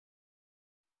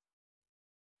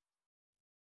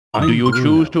Do you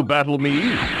choose to battle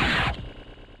me?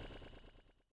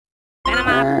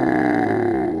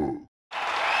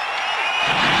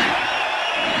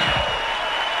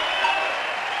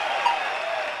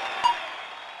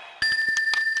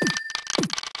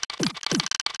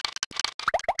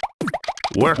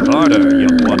 Work harder,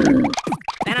 young one.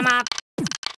 Venom up.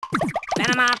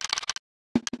 Venom up.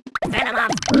 Venom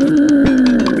up.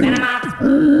 Venom up.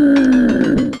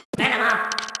 Venom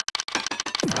up.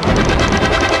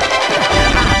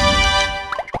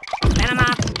 Venom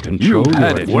up. Control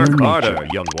it. Work harder,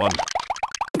 young one.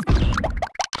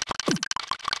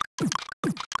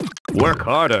 Work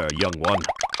harder, young one.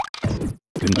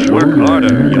 Work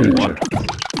harder, young one.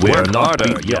 We're not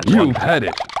beat yet. You've had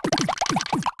it.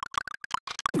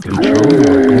 Control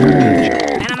your inner nature.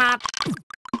 Venom up.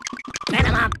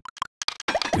 Venom up.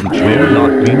 Control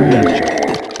not beat nature.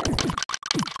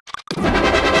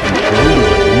 Control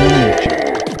your inner nature.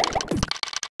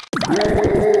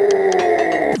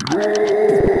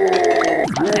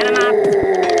 Venom up.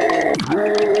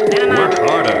 Venom up. Work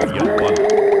harder, young one.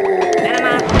 Venom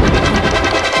up.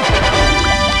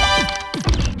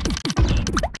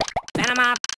 Venom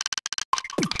up.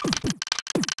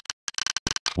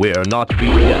 We're not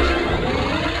beat yet.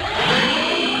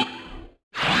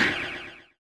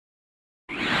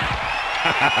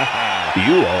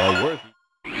 You are worth.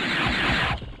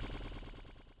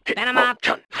 Venom up.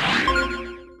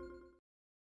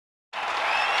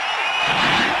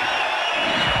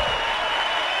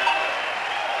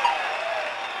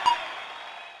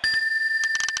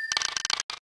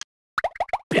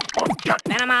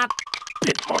 Venom up.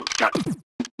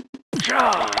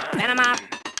 Venom up.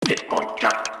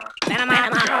 Venom up.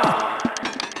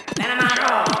 Venom up.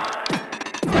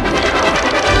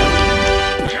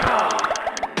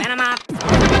 Venom up.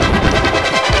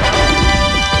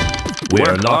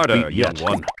 We're not beat yet.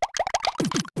 One.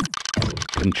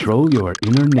 Control your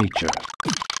inner nature.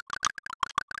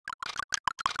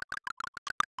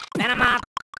 Venom up.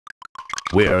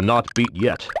 We're not beat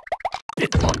yet.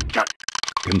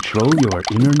 Control your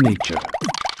inner nature.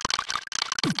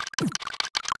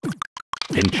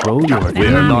 Control your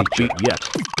We're not beat yet.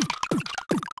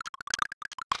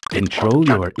 Control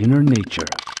your inner nature.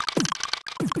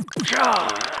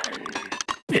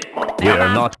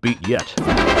 We're not beat yet.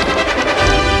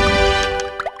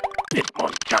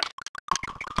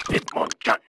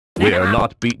 We're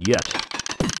not beat yet.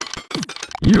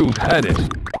 You've had it.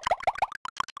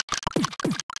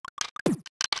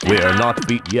 We're not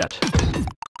beat yet.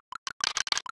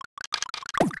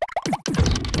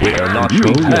 We're not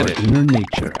beat yet. Inner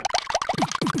nature.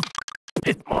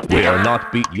 We're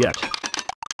not beat yet.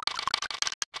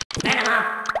 Venom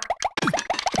up.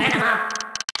 Venom up.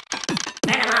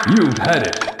 Venom up. You've had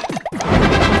it.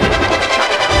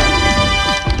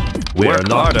 We're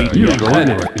not beat yet. Control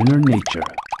your inner nature.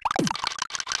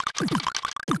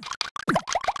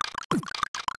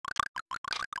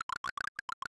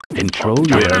 Control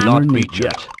your inner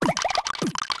nature.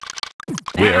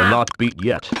 We're not beat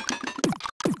yet.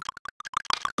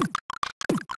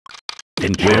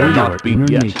 Control your inner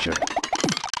nature.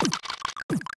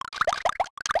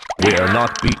 We're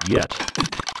not beat yet.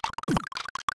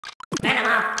 Venom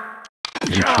up.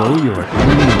 Control your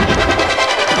inner nature.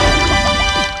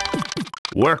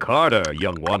 Work harder,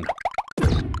 young one.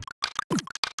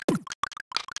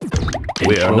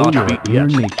 We're not beat yet.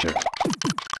 Nature.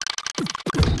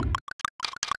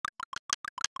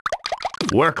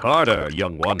 Work harder,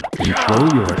 young one. Control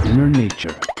your inner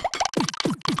nature.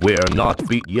 We're not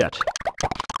beat yet.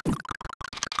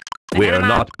 We're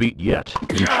not beat yet.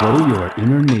 Control your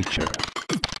inner nature.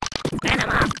 Venom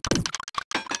up.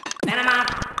 Venom up.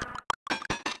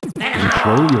 Venom up.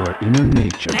 Control your inner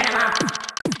nature. Venom up.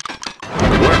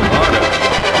 Work harder.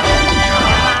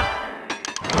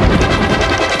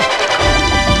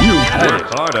 You work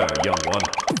harder, young one.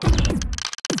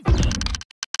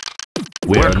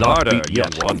 We're not beat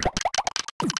yet. Young one.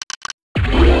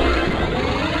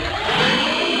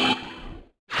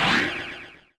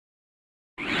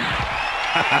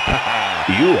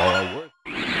 You are a worth.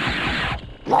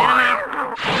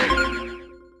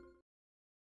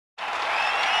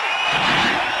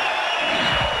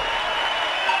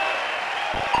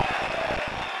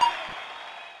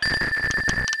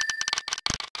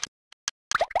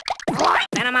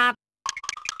 Venom up. Venom up.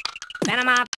 Venom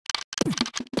up.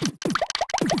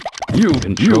 You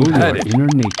control your inner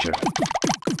nature.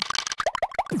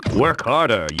 Work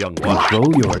harder, young one.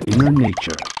 Control your inner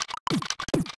nature.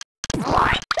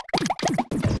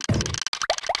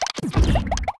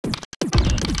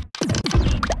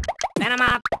 Venom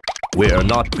up. We're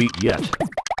not beat yet.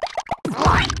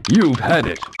 You've had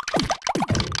it.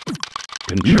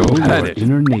 Control your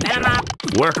inner Venom nature. up.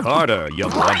 Work harder,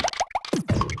 young one.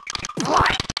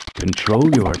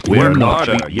 Control your We're inner not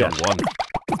nature. a young one.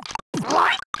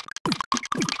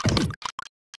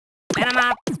 Venom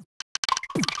up.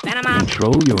 Venom up.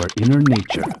 Control your inner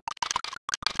nature.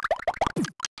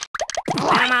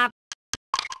 Venom up.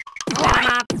 Venom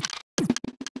up.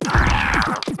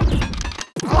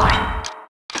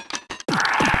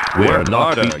 We're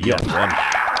not a young one.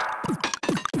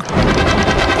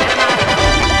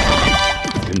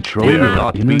 Control We're your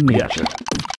not inner beat nature.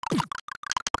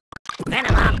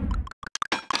 Venom up.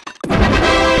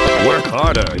 Work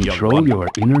harder, young Control one. your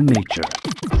inner nature.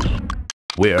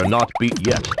 We're not beat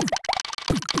yet.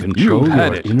 Control You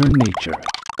had your it. inner nature.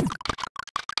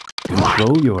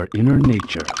 Control your inner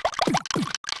nature.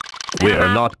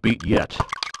 We're not beat yet.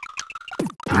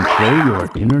 Control your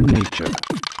inner nature.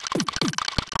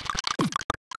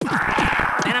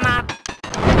 Venom up.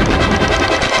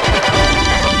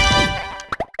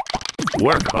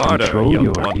 Work harder, Control young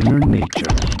your one. inner nature.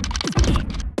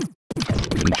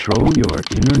 Control your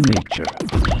inner nature.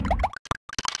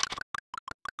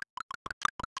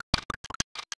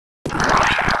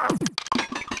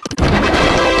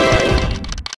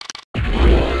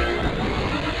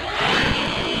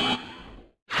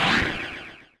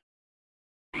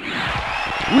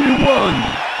 We won!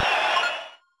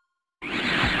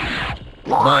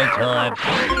 My time.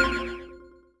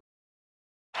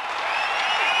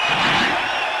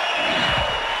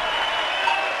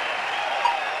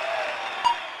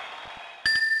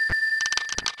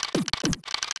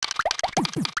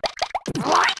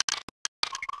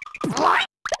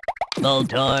 No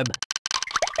time.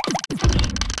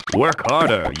 Work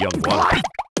harder, young one.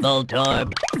 No time.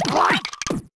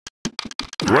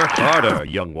 Work harder,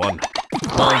 young one.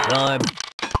 No time.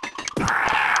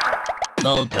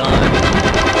 No time.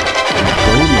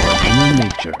 Control your inner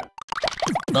nature.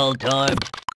 No time.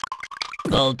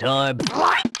 No time.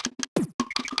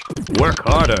 Work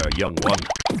harder, young one.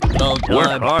 No Work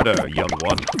time. harder, young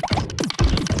one.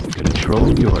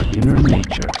 Control your inner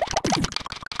nature.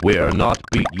 We're not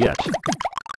beat yet.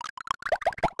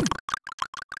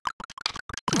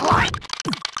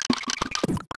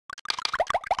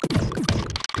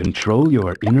 Control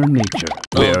your inner nature.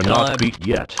 No We're time. not beat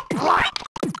yet.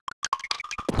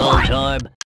 No time.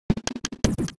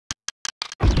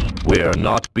 We're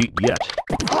not beat yet.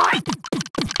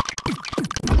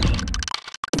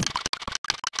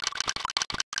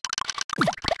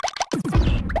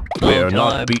 We're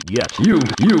not time. beat yet. You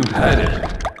had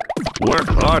it. Work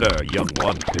harder, young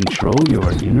one. Control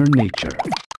your inner nature.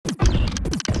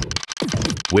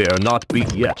 We're not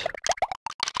beat yet.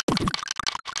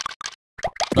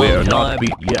 No We're time. not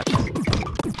beat yet.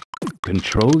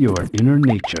 Control your inner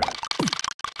nature.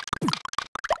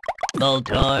 No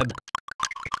time.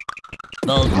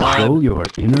 No time. Control your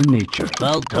inner nature.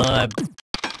 No time.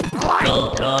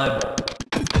 No time.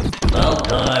 No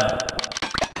time.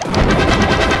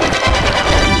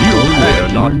 We're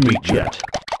not beat yet.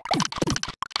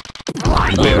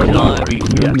 We're No not time. beat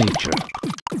Inner yet. nature.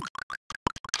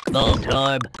 No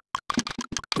time.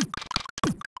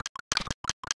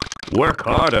 Work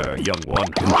harder, young one.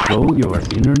 Control your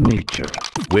inner nature.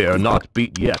 We're not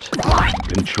beat yet.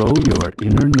 Control your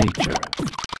inner nature.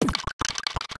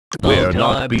 We're No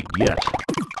not time. beat yet.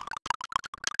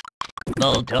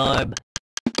 No time.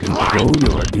 Control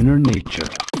your inner nature.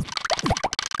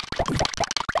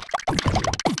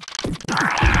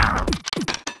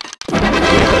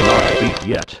 We're not beat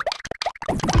yet.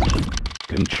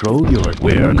 Control your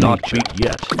We're inner not nature. beat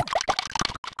yet.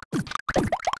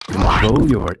 Control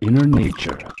your inner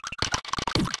nature.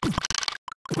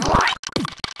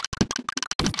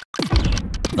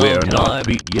 No We're time. not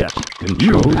beat yet.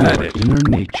 Control had your it. inner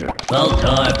nature. No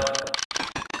time.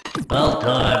 No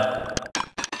time.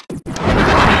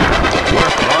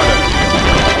 Work harder.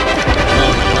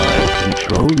 No time.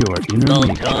 Control your inner No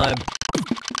nature. time.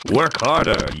 Work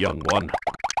harder, young one.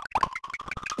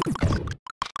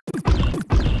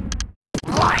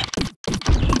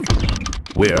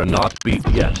 We're not beat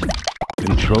yet.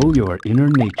 Control your inner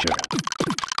nature.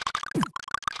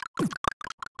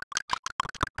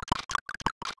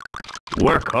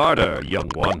 Work harder, young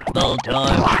one. No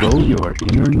time. Control your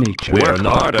inner nature. We're Work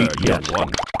not harder, beat young yet.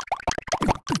 one.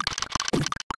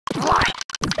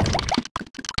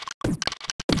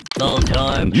 No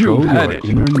time. Control had your it.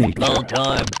 inner nature. No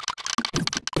time.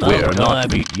 No We're time. not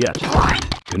beat yet.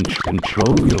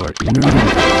 Control your inner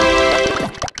nature.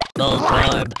 No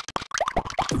time.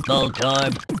 No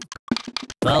time.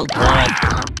 No time.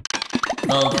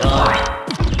 No time.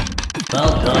 No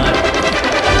time.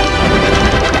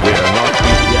 We're not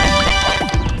beat yet.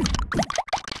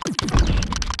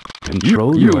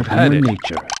 Control your inner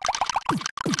nature.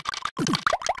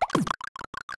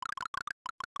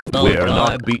 We're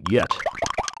not beat yet.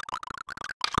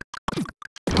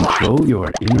 Control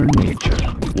your inner nature.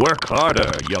 Work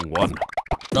harder, young one.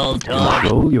 Full time.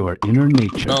 Control your inner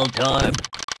nature. Full time.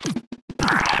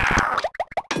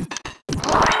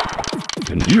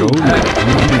 Control your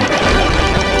inner nature.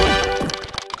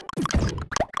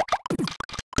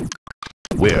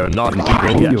 We're not beat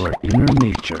Control yet. your inner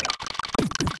nature.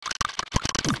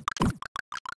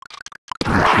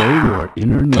 Control your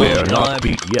inner nature. We're not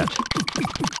beat yet.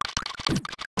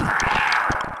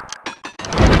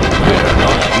 We're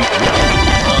not beat yet.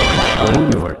 Control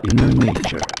your inner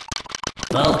nature.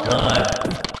 Full time.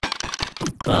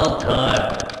 Full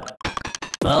time.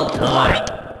 Full time.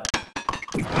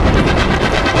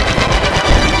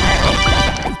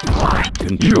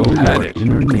 Control your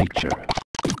inner nature.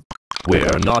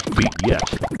 We're not beat yet.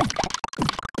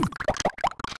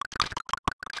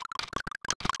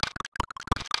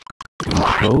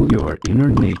 Control your inner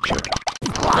nature.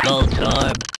 Full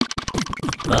time.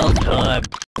 Full time.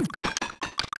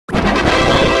 Full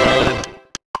time.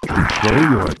 Control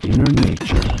your inner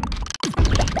nature.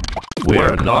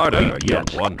 We're not beat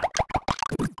yet. One.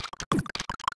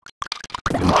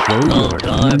 Control your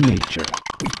inner nature.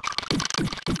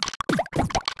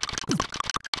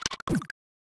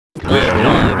 We're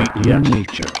not beat yet.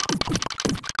 Nature.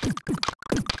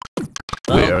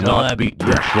 We're not beat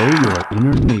yet. Control your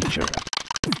inner nature.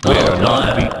 We're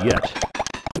not beat yet.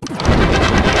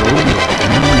 Control your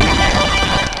inner nature.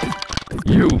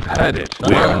 You've had it.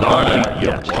 We're not beat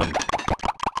yet. One.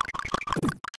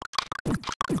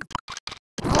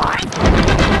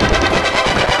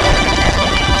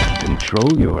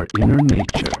 Control your inner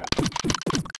nature.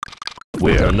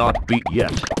 We're not beat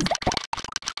yet.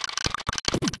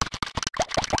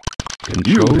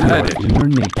 Control your inner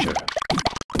nature.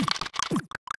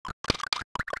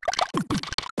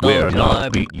 We're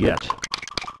not beat yet.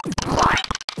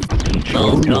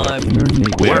 Control your inner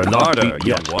nature. We're not beat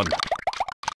yet. One.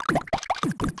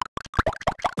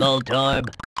 Full time.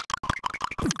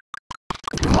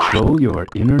 Control your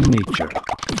inner nature.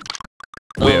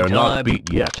 We're not beat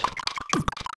yet.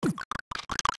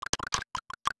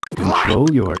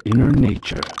 Control your inner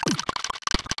nature.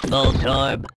 Full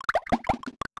time.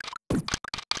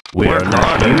 We're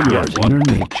not beat yet. Inner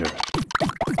nature.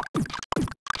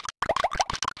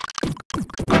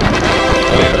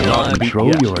 We're not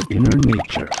control your inner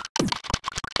nature.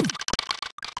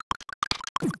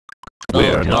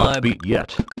 We're not beat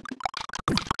yet.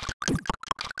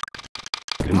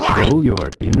 Control your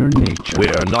inner nature.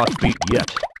 We're not beat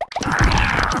yet.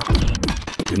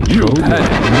 Control your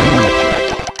inner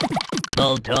nature.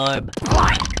 Full time.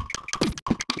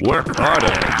 Work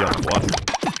harder, young one.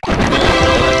 Full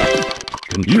time.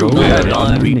 Control your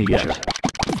inner nature.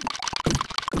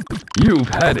 You've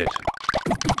had it.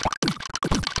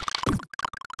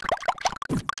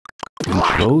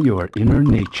 Control your inner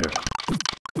nature.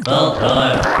 Full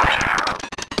time.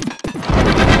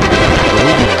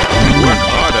 Work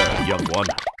harder, young one.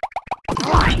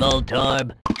 Full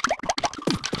time.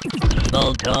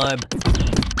 Full time.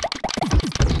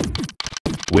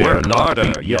 We're not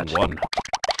harder, young one.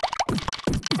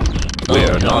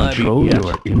 We're not control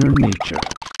your inner nature.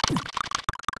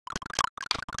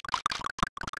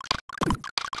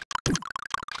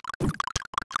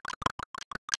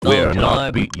 We're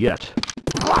not beat yet.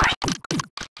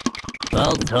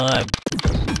 Full time.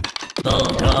 Full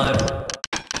time.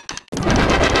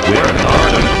 We're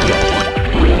not beat yet.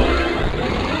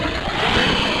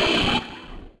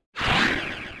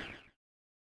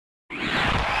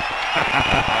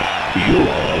 You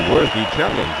are a worthy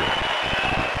challenger.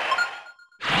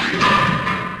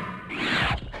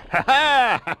 Ha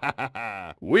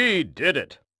ha! We did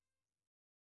it!